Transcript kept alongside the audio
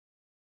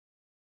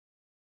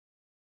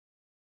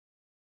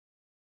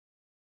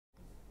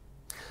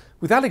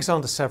With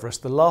Alexander Severus,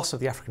 the last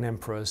of the African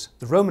emperors,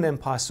 the Roman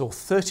Empire saw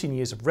 13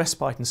 years of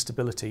respite and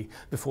stability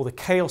before the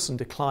chaos and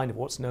decline of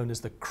what's known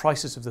as the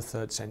crisis of the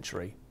 3rd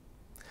century.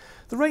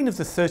 The reign of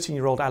the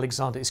 13-year-old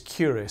Alexander is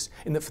curious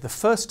in that for the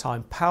first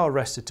time power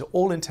rested to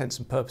all intents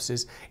and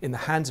purposes in the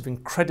hands of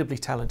incredibly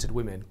talented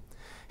women.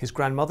 His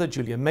grandmother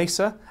Julia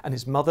Maesa and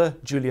his mother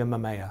Julia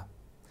Mamaea.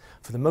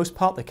 For the most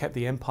part they kept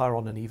the empire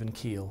on an even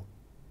keel.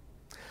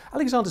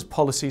 Alexander's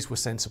policies were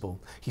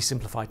sensible. He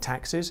simplified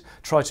taxes,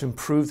 tried to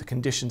improve the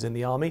conditions in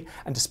the army,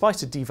 and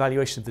despite a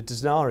devaluation of the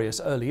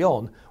denarius early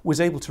on, was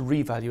able to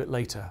revalue it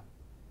later.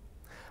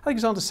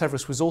 Alexander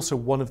Severus was also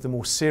one of the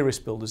more serious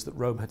builders that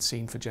Rome had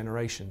seen for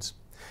generations.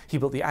 He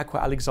built the Aqua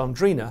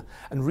Alexandrina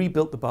and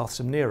rebuilt the baths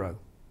of Nero.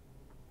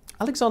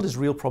 Alexander's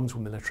real problems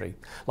were military.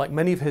 Like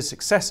many of his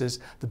successors,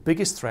 the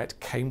biggest threat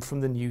came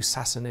from the new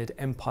Sassanid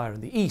Empire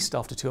in the east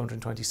after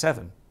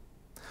 227.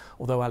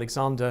 Although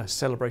Alexander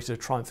celebrated a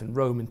triumph in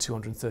Rome in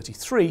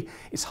 233,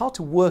 it's hard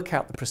to work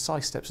out the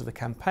precise steps of the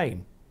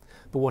campaign.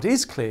 But what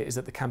is clear is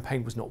that the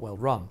campaign was not well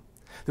run.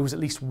 There was at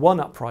least one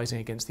uprising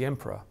against the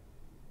emperor.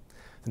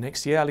 The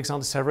next year,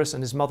 Alexander Severus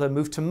and his mother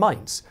moved to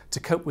Mainz to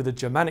cope with the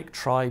Germanic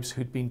tribes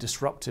who'd been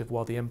disruptive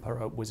while the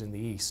emperor was in the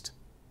east.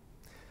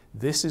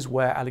 This is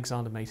where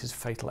Alexander made his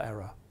fatal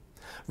error.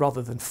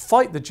 Rather than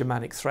fight the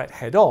Germanic threat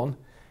head-on,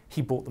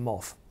 he bought them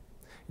off.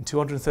 In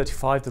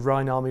 235, the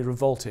Rhine army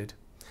revolted.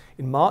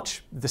 In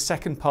March, the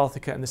Second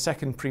Parthica and the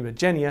Second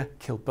Primogenia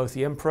killed both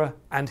the emperor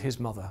and his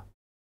mother.